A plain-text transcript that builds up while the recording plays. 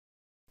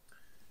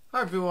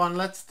Hi everyone,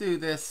 let's do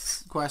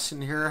this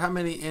question here. How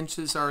many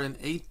inches are in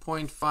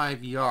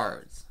 8.5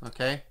 yards?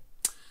 Okay,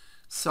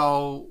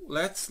 so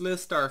let's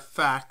list our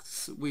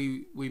facts.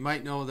 We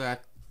might know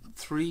that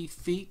 3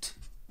 feet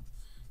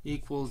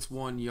equals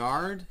 1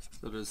 yard.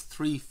 So there's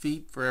 3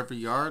 feet for every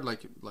yard.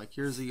 Like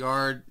here's a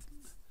yard.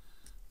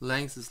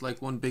 Length is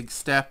like one big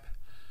step,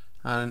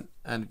 and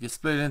if you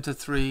split it into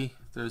 3,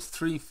 there's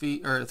 3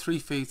 feet, or 3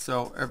 feet.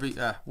 So every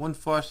 1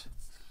 foot,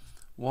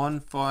 1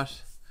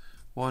 foot,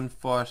 1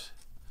 foot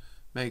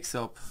makes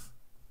up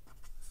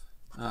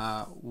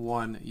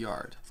 1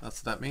 yard.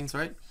 That's what that means,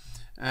 right?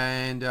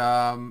 And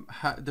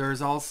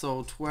there's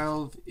also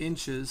 12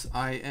 inches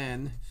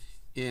in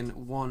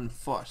 1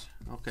 foot.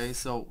 Okay,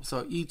 so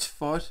each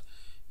foot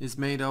is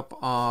made up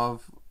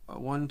of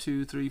 1,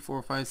 2, 3,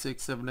 4, 5,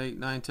 6, 7, 8,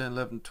 9, 10,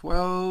 11,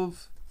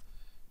 12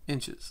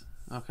 inches.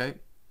 Okay,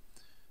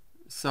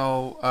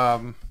 so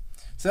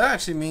so that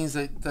actually means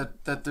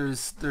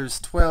that there's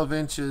 12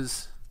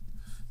 inches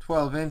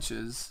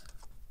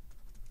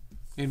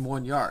in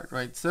 1 yard,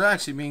 right? So that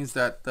actually means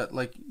that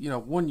like, you know,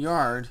 1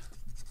 yard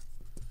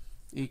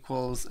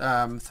equals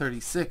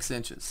 36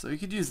 inches. So you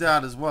could use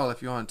that as well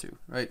if you want to,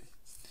 right?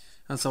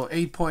 And so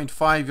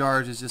 8.5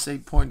 yards is just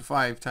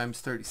 8.5 times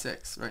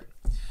 36, right?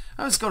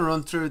 I'm just going to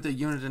run through the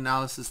unit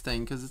analysis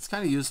thing because it's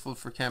kind of useful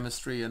for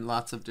chemistry and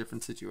lots of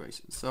different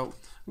situations. So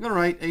I'm going to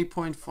write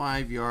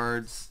 8.5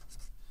 yards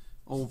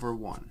over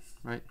 1,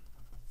 right?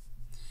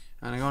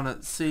 And I'm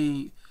going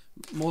to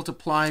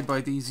multiply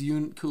by these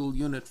cool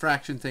unit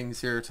fraction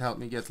things here to help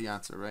me get the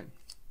answer, right?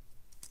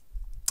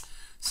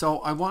 So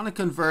I want to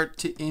convert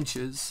to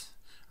inches,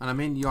 and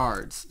I'm in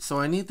yards. So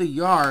I need the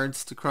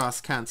yards to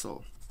cross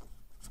cancel.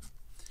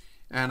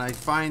 And I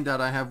find that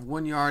I have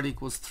 1 yard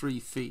equals 3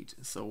 feet.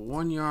 So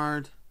 1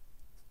 yard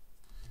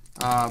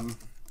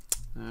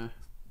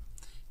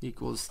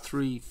equals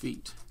 3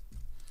 feet.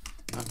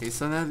 Okay,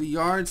 so now the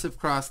yards have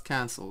cross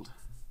canceled.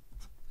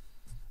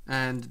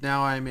 And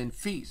now I'm in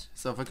feet.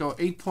 So if I go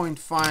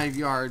 8.5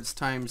 yards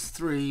times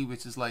 3,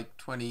 which is like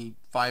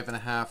 25 and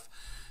a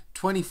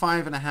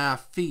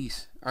half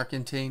feet are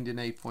contained in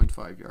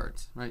 8.5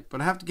 yards, right?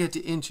 But I have to get to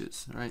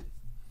inches, right?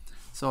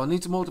 So I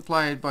need to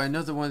multiply it by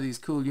another one of these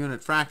cool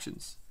unit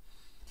fractions.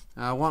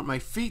 I want my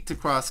feet to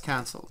cross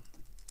cancel.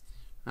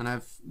 And I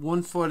have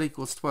 1 foot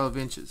equals 12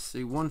 inches.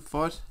 See, 1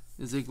 foot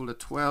is equal to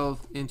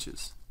 12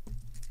 inches.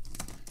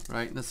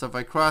 Right? And so if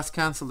I cross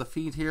cancel the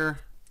feet here,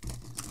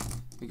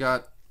 we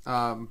got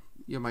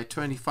you know, my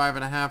 25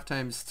 and a half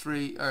times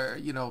 3, or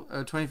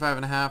 25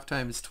 and a half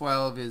times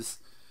 12 is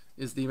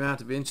the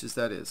amount of inches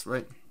that is,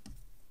 right?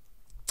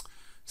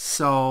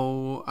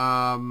 So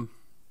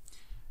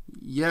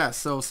yeah,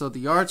 so the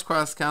yards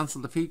cross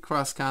cancel, the feet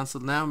cross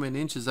cancel. Now I'm in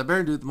inches. I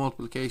better do the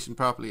multiplication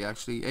properly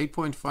actually.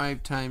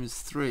 8.5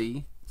 times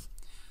 3,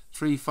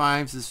 3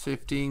 5s is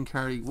 15,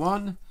 carry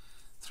 1,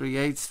 3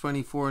 8s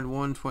 24, and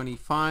 1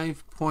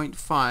 25,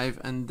 0.5,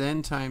 and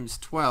then times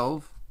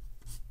 12.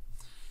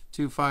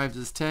 2 5s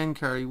is 10,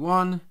 carry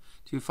 1,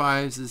 2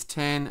 5s is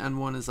 10, and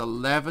 1 is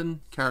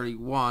 11, carry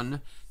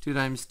 1, 2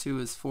 times 2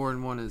 is 4,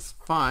 and 1 is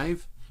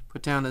 5,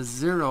 put down a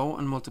 0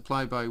 and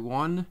multiply by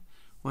 1,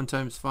 1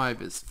 times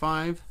 5 is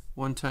 5,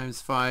 1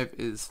 times 5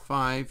 is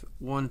 5,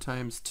 1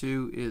 times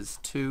 2 is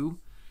 2,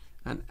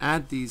 and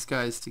add these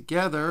guys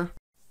together.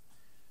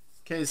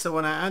 Okay, so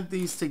when I add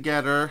these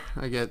together,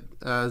 I get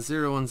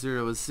 0 and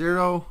 0 is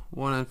 0,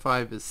 1 and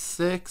 5 is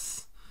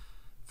 6,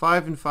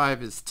 5 and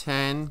 5 is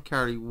 10,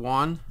 carry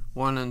 1,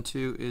 1 and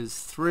 2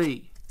 is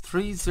 3,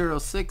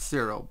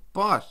 3060,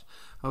 but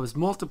I was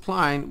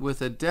multiplying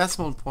with a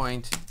decimal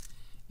point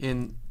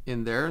in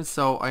there,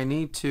 so I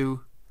need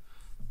to,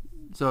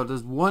 so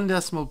there's 1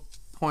 decimal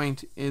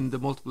point in the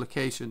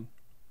multiplication,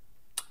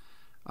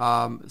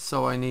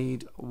 so I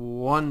need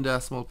 1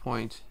 decimal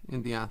point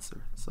in the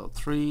answer, so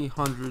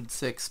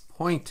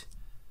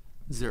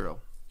 306.0.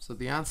 So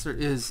the answer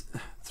is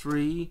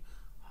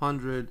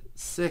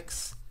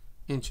 306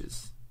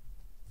 inches.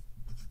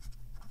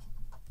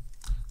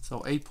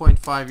 So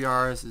 8.5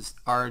 yards is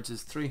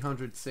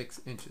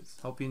 306 inches.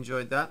 Hope you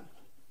enjoyed that.